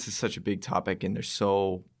 This is such a big topic, and there's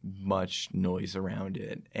so much noise around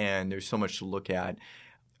it, and there's so much to look at.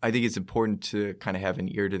 I think it's important to kind of have an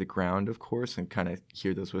ear to the ground, of course, and kind of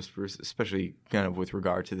hear those whispers, especially kind of with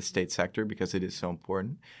regard to the state sector, because it is so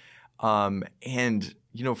important. And,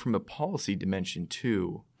 from a policy dimension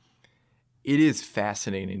too, it is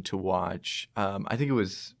fascinating to watch. I think it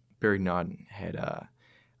was Barry Naughton had a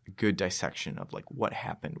good dissection of like what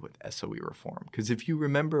happened with SOE reform. Because if you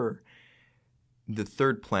remember the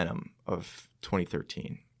third plenum of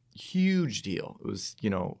 2013, huge deal. It was,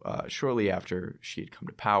 shortly after she had come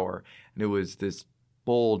to power, and it was this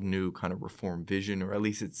bold new kind of reform vision, or at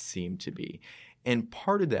least it seemed to be. And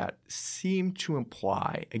part of that seemed to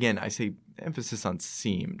imply, again, I say emphasis on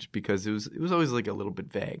seemed because it was always like a little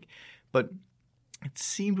bit vague, but it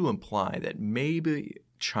seemed to imply that maybe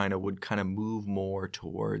China would kind of move more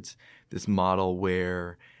towards this model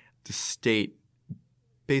where the state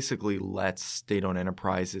basically lets state-owned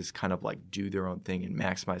enterprises kind of like do their own thing and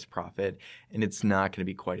maximize profit. And it's not going to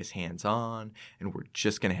be quite as hands-on. And we're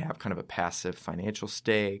just going to have kind of a passive financial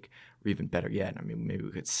stake, or even better yet, I mean, maybe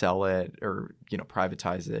we could sell it or,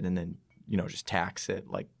 privatize it and then, just tax it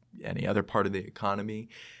like any other part of the economy.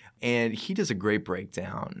 And he does a great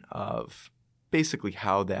breakdown of basically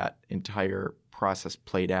how that entire process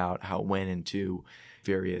played out, how it went into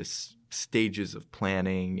various stages of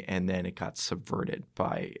planning, and then it got subverted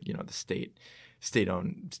by the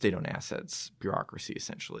state-owned assets bureaucracy,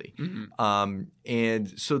 essentially. Mm-hmm.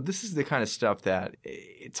 And so this is the kind of stuff that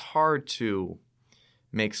it's hard to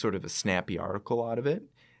make sort of a snappy article out of it,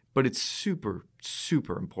 but it's super,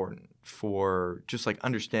 super important for just like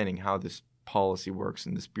understanding how this policy works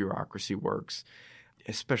and this bureaucracy works,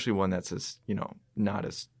 especially one that's as not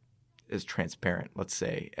as transparent, let's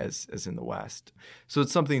say, as in the West. So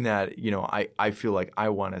it's something that, I feel like I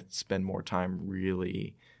want to spend more time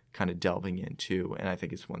really kind of delving into. And I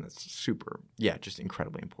think it's one that's super, just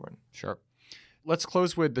incredibly important. Sure. Let's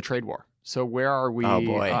close with the trade war. So where are we? Oh,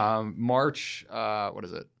 boy. March, what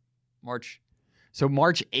is it? So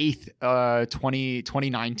March 8th,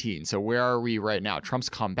 2019. So where are we right now? Trump's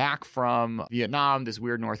come back from Vietnam, this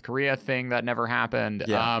weird North Korea thing that never happened.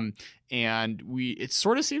 Yeah. And it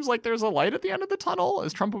sort of seems like there's a light at the end of the tunnel.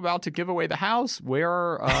 Is Trump about to give away the house?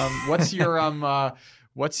 Where, what's your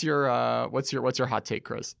hot take,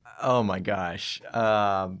 Chris? Oh my gosh.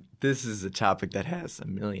 This is a topic that has a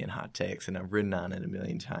million hot takes and I've written on it a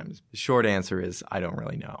million times. The short answer is I don't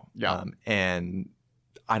really know. Yeah. And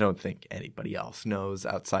I don't think anybody else knows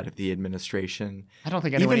outside of the administration. I don't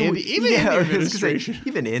think anyone in the administration.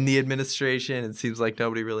 Even in the administration, it seems like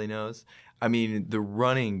nobody really knows. I mean, the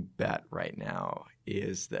running bet right now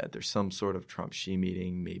is that there's some sort of Trump-Xi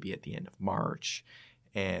meeting maybe at the end of March,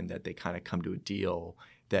 and that they kind of come to a deal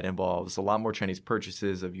that involves a lot more Chinese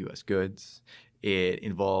purchases of U.S. goods. It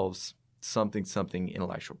involves something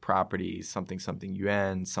intellectual property, something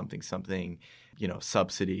yuan, something subsidies.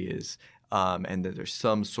 And that there's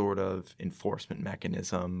some sort of enforcement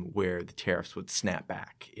mechanism where the tariffs would snap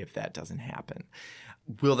back if that doesn't happen.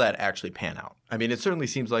 Will that actually pan out? I mean, it certainly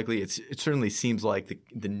seems likely. It certainly seems like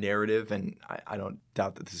the narrative, and I don't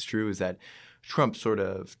doubt that this is true, is that Trump sort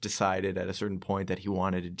of decided at a certain point that he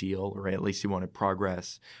wanted a deal, or at least he wanted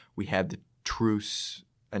progress. We had the truce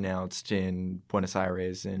announced in Buenos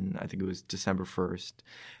Aires, and I think it was December 1st.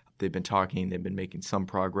 They've been talking. They've been making some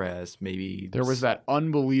progress. Maybe there was that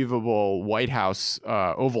unbelievable White House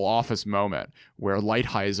Oval Office moment where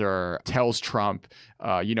Lighthizer tells Trump,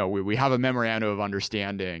 we have a memorandum of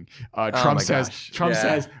understanding. Trump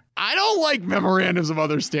says, I don't like memorandums of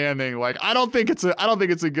understanding. Like, I don't think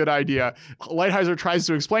it's a good idea. Lighthizer tries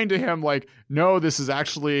to explain to him, like, no, this is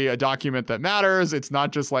actually a document that matters. It's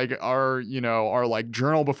not just like our like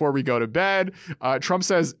journal before we go to bed. Trump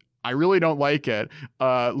says, I really don't like it.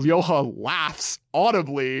 Rioja laughs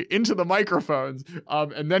audibly into the microphones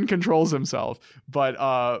and then controls himself. But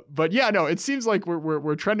yeah, no, it seems like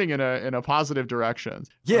we're trending in a positive direction.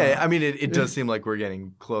 Yeah, I mean, it does seem like we're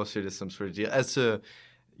getting closer to some sort of deal. As to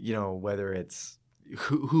whether it's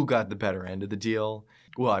who got the better end of the deal.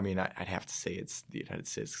 Well, I mean, I'd have to say it's the United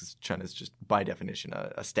States, because China's just by definition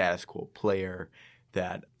a status quo player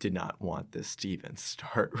that did not want this to even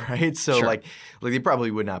start, right? So sure. like they probably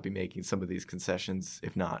would not be making some of these concessions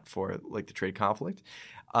if not for like the trade conflict.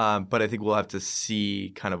 But I think we'll have to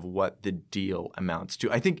see kind of what the deal amounts to.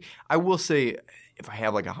 I think I will say, if I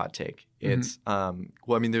have like a hot take, it's well,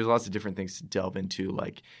 I mean, there's lots of different things to delve into,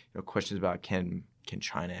 like questions about can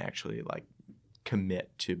China actually like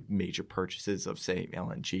commit to major purchases of, say,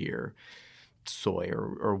 LNG or soy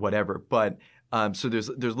or whatever, but so there's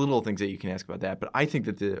little things that you can ask about that. But I think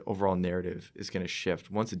that the overall narrative is going to shift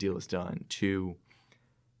once the deal is done to,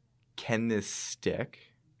 can this stick?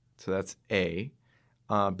 So that's A,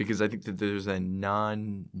 because I think that there's a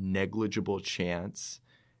non-negligible chance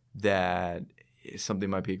that something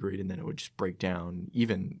might be agreed and then it would just break down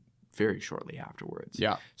even very shortly afterwards.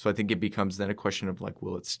 Yeah. So I think it becomes then a question of like,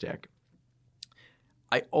 will it stick?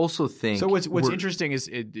 I also think. So what's interesting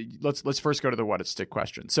is let's first go to the what it stick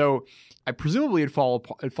question. So I presumably it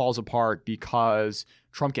falls apart because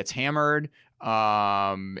Trump gets hammered,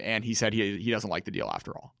 and he said he doesn't like the deal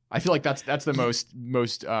after all. I feel like that's the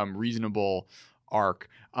most reasonable arc.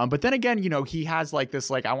 But then again, he has like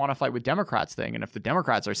this I want to fight with Democrats thing, and if the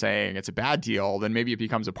Democrats are saying it's a bad deal, then maybe it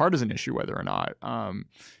becomes a partisan issue whether or not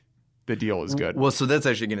the deal is good. Well, so that's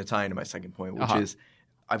actually going to tie into my second point, which is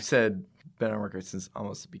I've said, been on record since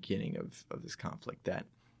almost the beginning of this conflict, that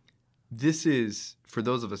this is, for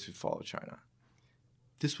those of us who follow China,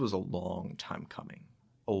 this was a long time coming.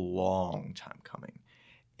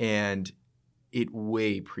 And it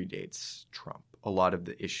way predates Trump, a lot of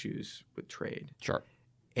the issues with trade. Sure.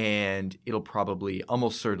 And it'll probably,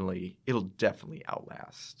 almost certainly, it'll definitely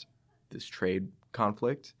outlast this trade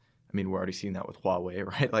conflict. I mean, we're already seeing that with Huawei,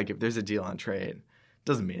 right? Like if there's a deal on trade, it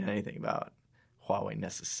doesn't mean anything about Huawei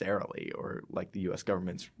necessarily, or like the U.S.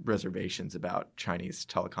 government's reservations about Chinese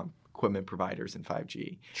telecom equipment providers and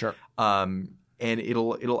 5G. Sure. And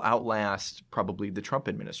it'll outlast probably the Trump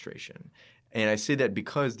administration. And I say that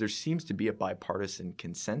because there seems to be a bipartisan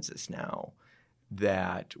consensus now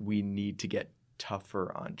that we need to get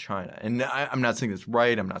tougher on China. And I'm not saying it's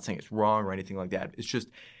right. I'm not saying it's wrong or anything like that. It's just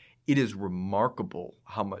it is remarkable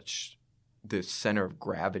how much the center of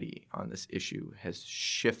gravity on this issue has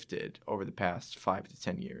shifted over the past 5 to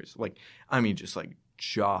 10 years. Like, I mean, just like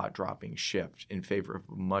jaw-dropping shift in favor of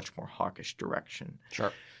a much more hawkish direction.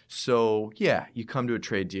 Sure. So, yeah, you come to a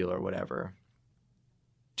trade deal or whatever.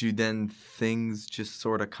 Do then things just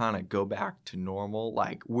sort of kind of go back to normal?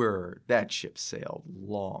 Like that ship sailed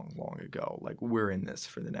long, long ago. Like we're in this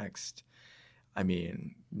for the next, I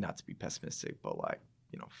mean, not to be pessimistic, but like,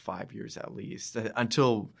 5 years at least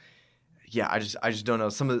until, yeah, I just don't know.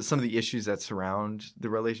 Some of the issues that surround the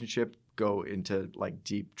relationship go into like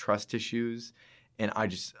deep trust issues. And I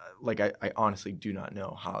just I honestly do not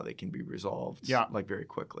know how they can be resolved like very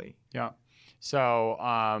quickly. Yeah. So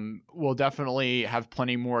we'll definitely have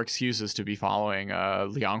plenty more excuses to be following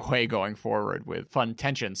Liang Hui going forward with fun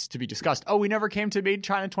tensions to be discussed. Oh, we never came to Made in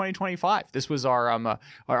China 2025. This was our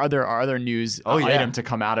other news item to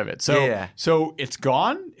come out of it. So so it's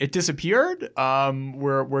gone. It disappeared.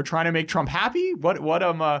 We're trying to make Trump happy.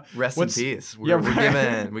 Rest in peace. We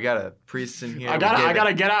got a priest in here. I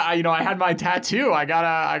gotta get out. I had my tattoo. I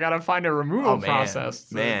gotta find a removal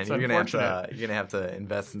process. Man, you're gonna have to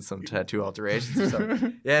invest in some tattoo alterations. So,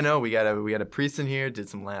 yeah, no, we got a priest in here, did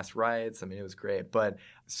some last rites. I mean, it was great. But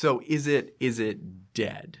so is it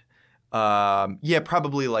dead? Yeah,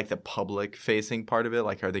 probably like the public facing part of it.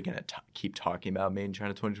 Like, are they going to keep talking about Made in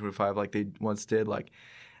China 2025 like they once did? Like,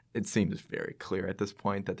 it seems very clear at this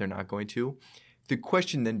point that they're not going to. The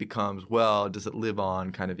question then becomes, well, does it live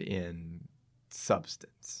on kind of in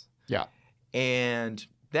substance? Yeah. And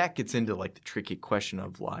that gets into like the tricky question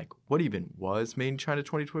of like what even was Made in China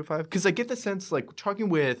 2025? Because I get the sense like talking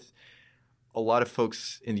with a lot of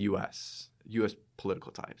folks in the U.S.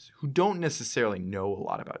 political types who don't necessarily know a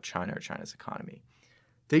lot about China or China's economy.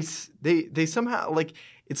 They somehow like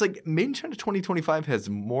it's like Made in China 2025 has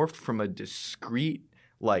morphed from a discrete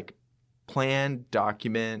like planned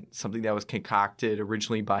document, something that was concocted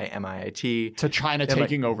originally by MIT, to China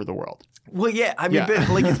taking over the world. Well, yeah, I mean, but,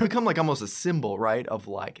 like it's become like almost a symbol, right, of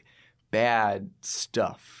like bad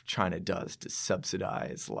stuff China does to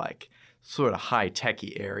subsidize like sort of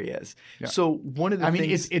high-techy areas. Yeah. So one of the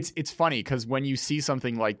things... it's funny because when you see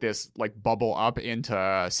something like this like bubble up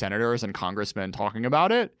into senators and congressmen talking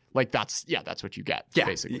about it, like that's what you get,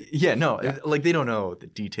 basically. Yeah, no, like they don't know the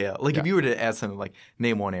detail. Like if you were to ask them like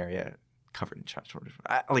name one area covered in China,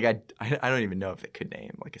 I don't even know if it could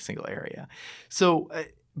name like a single area. So...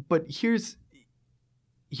 but here's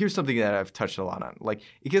something that I've touched a lot on. Like,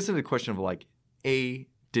 it gets into the question of like,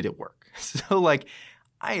 did it work? So like,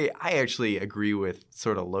 I actually agree with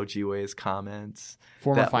sort of Lo Jiwei's comments.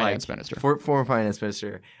 Former finance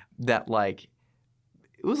minister, that like,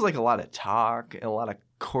 it was like a lot of talk and a lot of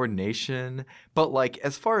coordination. But like,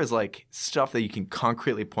 as far as like stuff that you can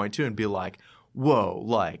concretely point to and be like, whoa,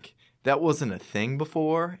 like, that wasn't a thing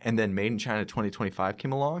before. And then Made in China 2025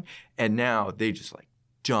 came along. And now they just like,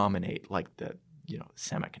 dominate like the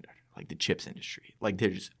semiconductor, like the chips industry, like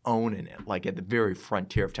they're just owning it, like at the very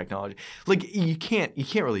frontier of technology. Like you can't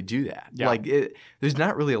really do that. Like there's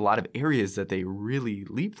not really a lot of areas that they really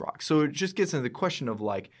leapfrog. So it just gets into the question of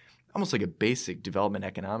like almost like a basic development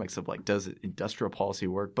economics of like, does industrial policy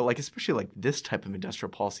work? But like especially like this type of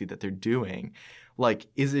industrial policy that they're doing, like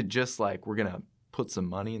is it just like we're gonna put some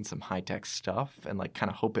money in some high tech stuff and like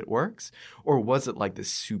kind of hope it works, or was it like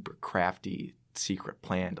this super crafty secret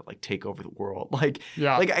plan to like take over the world? Like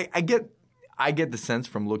I get the sense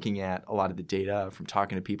from looking at a lot of the data, from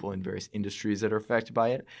talking to people in various industries that are affected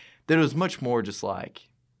by it, that it was much more just like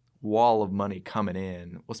wall of money coming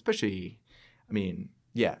in. Well, especially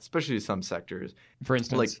some sectors. For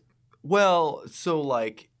instance, like, well, so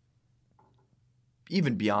like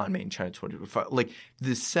even beyond Made in China 2025, like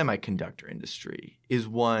the semiconductor industry is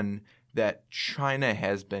one that China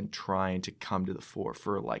has been trying to come to the fore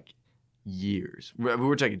for like years.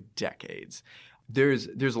 We're talking decades. There's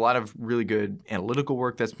a lot of really good analytical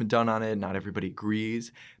work that's been done on it. Not everybody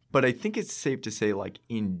agrees. But I think it's safe to say, like,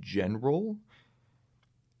 in general,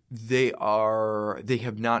 They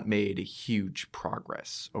have not made a huge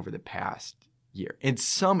progress over the past year. In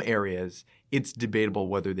some areas, it's debatable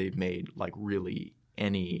whether they've made like really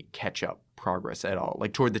any catch-up progress at all.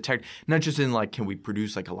 Like toward the tech, not just in like can we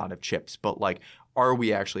produce like a lot of chips, but like are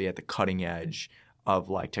we actually at the cutting edge of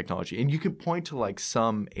like technology? And you could point to like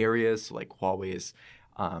some areas like Huawei's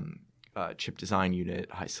chip design unit,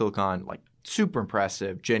 HiSilicon, like super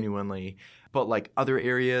impressive, genuinely. But like other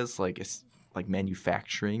areas like it's like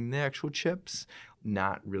manufacturing the actual chips,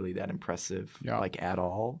 not really that impressive, like at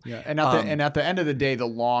all. Yeah, and at the end of the day, the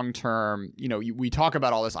long term, we talk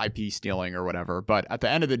about all this IP stealing or whatever, but at the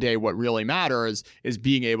end of the day, what really matters is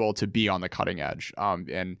being able to be on the cutting edge.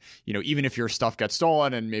 And even if your stuff gets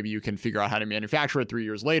stolen and maybe you can figure out how to manufacture it 3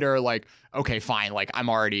 years later, like okay, fine, like I'm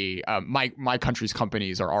already my country's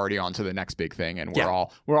companies are already on to the next big thing, and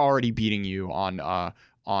we're already beating you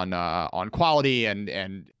on quality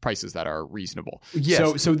and prices that are reasonable.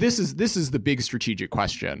 Yes. So this is the big strategic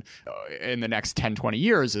question in the next 10, 20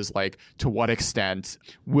 years is like, to what extent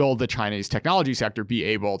will the Chinese technology sector be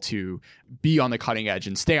able to be on the cutting edge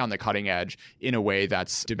and stay on the cutting edge in a way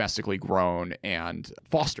that's domestically grown and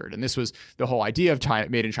fostered? And this was the whole idea of China,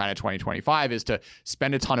 Made in China 2025, is to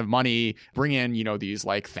spend a ton of money, bring in, these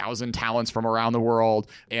like 1,000 talents from around the world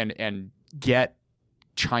and get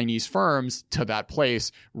Chinese firms to that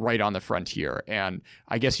place right on the frontier. And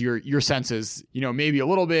I guess your sense is, maybe a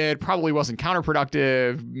little bit, probably wasn't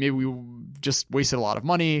counterproductive. Maybe we just wasted a lot of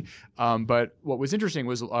money. But what was interesting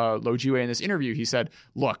was Lo Jiwei in this interview, he said,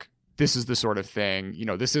 look, this is the sort of thing,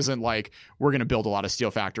 this isn't like we're going to build a lot of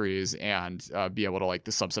steel factories and be able to like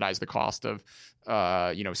subsidize the cost of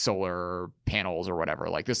solar panels or whatever.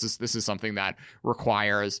 Like this is something that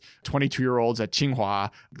requires 22-year-olds at Tsinghua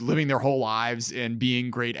living their whole lives and being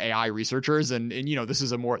great AI researchers. And this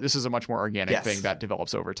is a much more organic thing that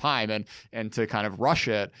develops over time. And to kind of rush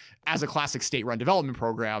it as a classic state-run development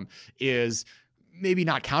program is maybe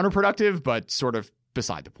not counterproductive, but sort of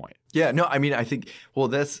beside the point. Yeah, no, I mean, I think, well,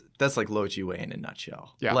 that's like Lo Jiwei in a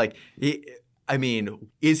nutshell. Yeah. Like,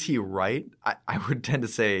 is he right? I would tend to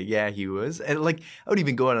say, yeah, he was. And like, I would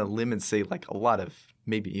even go on a limb and say like a lot of,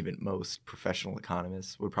 maybe even most professional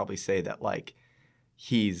economists would probably say that like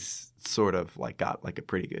he's sort of like got like a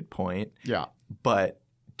pretty good point. Yeah. But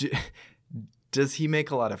does he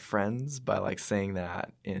make a lot of friends by like saying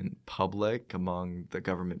that in public among the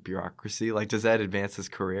government bureaucracy? Like, does that advance his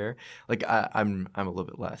career? Like, I'm a little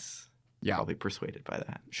bit less probably persuaded by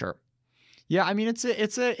that. Sure. Yeah, I mean it's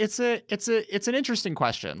an interesting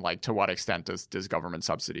question. Like, to what extent does government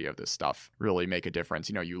subsidy of this stuff really make a difference?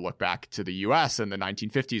 You look back to the U.S. in the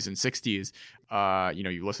 1950s and 60s.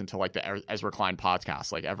 You listen to like the Ezra Klein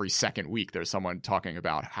podcast. Like every second week, there's someone talking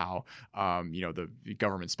about how the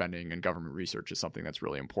government spending and government research is something that's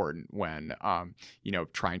really important when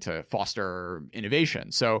trying to foster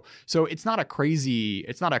innovation. So it's not a crazy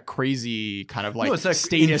kind of like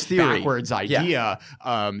statist backwards idea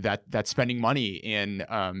that spending money in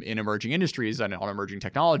emerging industries and on emerging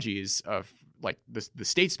technologies of like the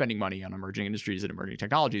state spending money on emerging industries and emerging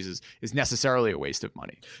technologies is necessarily a waste of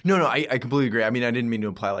money. No, I completely agree. I mean, I didn't mean to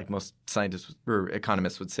imply like most scientists or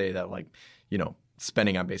economists would say that like,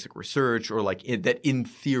 spending on basic research or like that in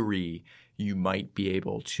theory you might be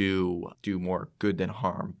able to do more good than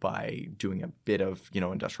harm by doing a bit of,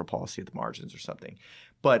 industrial policy at the margins or something.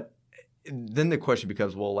 But then the question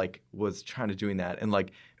becomes, well, like was China doing that? And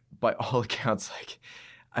like by all accounts, like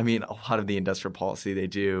I mean, a lot of the industrial policy they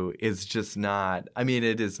do is just not – I mean,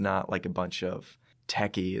 it is not like a bunch of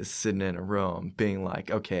techies sitting in a room being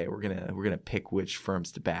like, okay, we're gonna pick which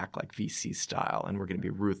firms to back like VC style and we're going to be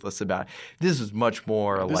ruthless about it. This is much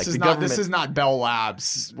more like the government – This is not Bell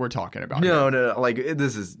Labs we're talking about. No. Like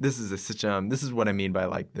this is what I mean by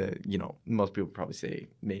like the – most people probably say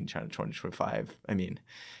Made in China 2025. I mean –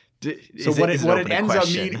 So what it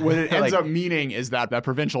ends up meaning is that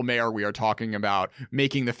provincial mayor we are talking about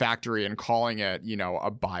making the factory and calling it,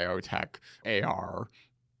 a biotech AR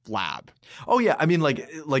lab. Oh yeah, I mean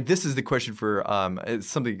like this is the question for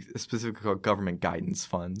something specifically called government guidance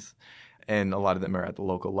funds, and a lot of them are at the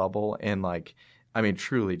local level, and like I mean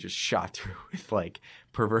truly just shot through with like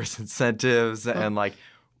perverse incentives and like.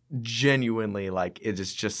 Genuinely, like it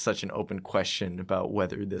is just such an open question about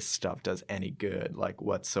whether this stuff does any good, like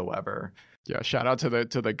whatsoever. Yeah, shout out to the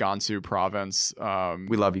Gansu province.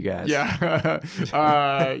 We love you guys. Yeah,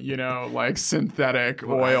 like synthetic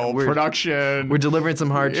oil production. We're delivering some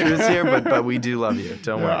hard truths here, but we do love you.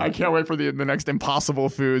 Don't worry. I can't wait for the next Impossible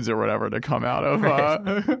Foods or whatever to come out of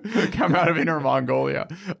Inner Mongolia.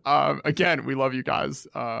 Again, we love you guys.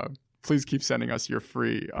 Please keep sending us your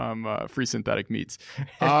free synthetic meats.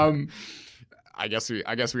 I guess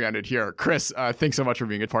we ended here. Chris, thanks so much for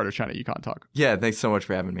being a part of China Econ Talk. Yeah, thanks so much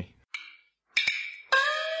for having me.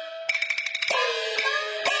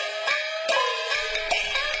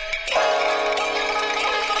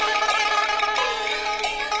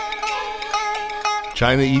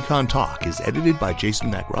 China Econ Talk is edited by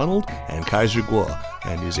Jason McRonald and Kaiser Guo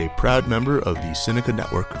and is a proud member of the Sinica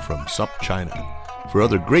Network from SUP China. For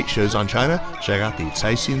other great shows on China, check out the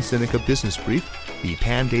Caixin Sinica Business Brief, the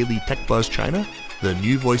Pan Daily Tech Buzz China, the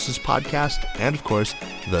New Voices Podcast, and of course,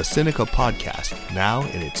 the Sinica Podcast, now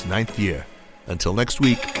in its 9th year. Until next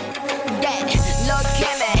week.